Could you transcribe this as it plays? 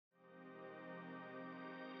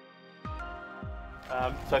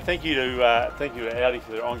So thank you to Audi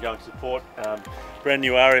for their ongoing support. Brand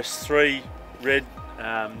new RS3 red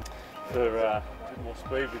for a bit more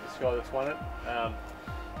speed with the Sky that's won it.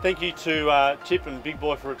 Thank you to Chip and Big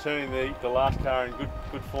Boy for returning the last car in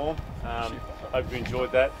good form. Hope you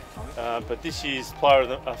enjoyed that. But this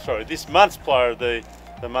month's player of the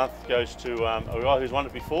month goes to a guy who's won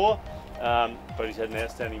it before, but he's had an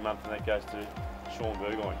outstanding month, and that goes to Shaun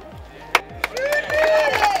Burgoyne.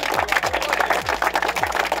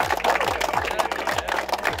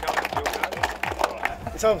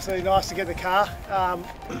 It's obviously nice to get the car. I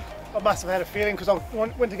must have had a feeling because I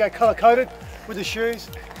went to go colour coded with the shoes,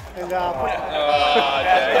 and I'm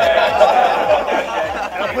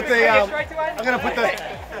going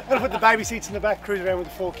to put the baby seats in the back, cruise around with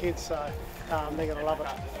the 4 kids, so they're going to love it.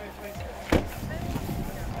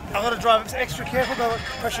 I've got to drive extra careful, got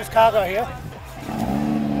precious cargo here.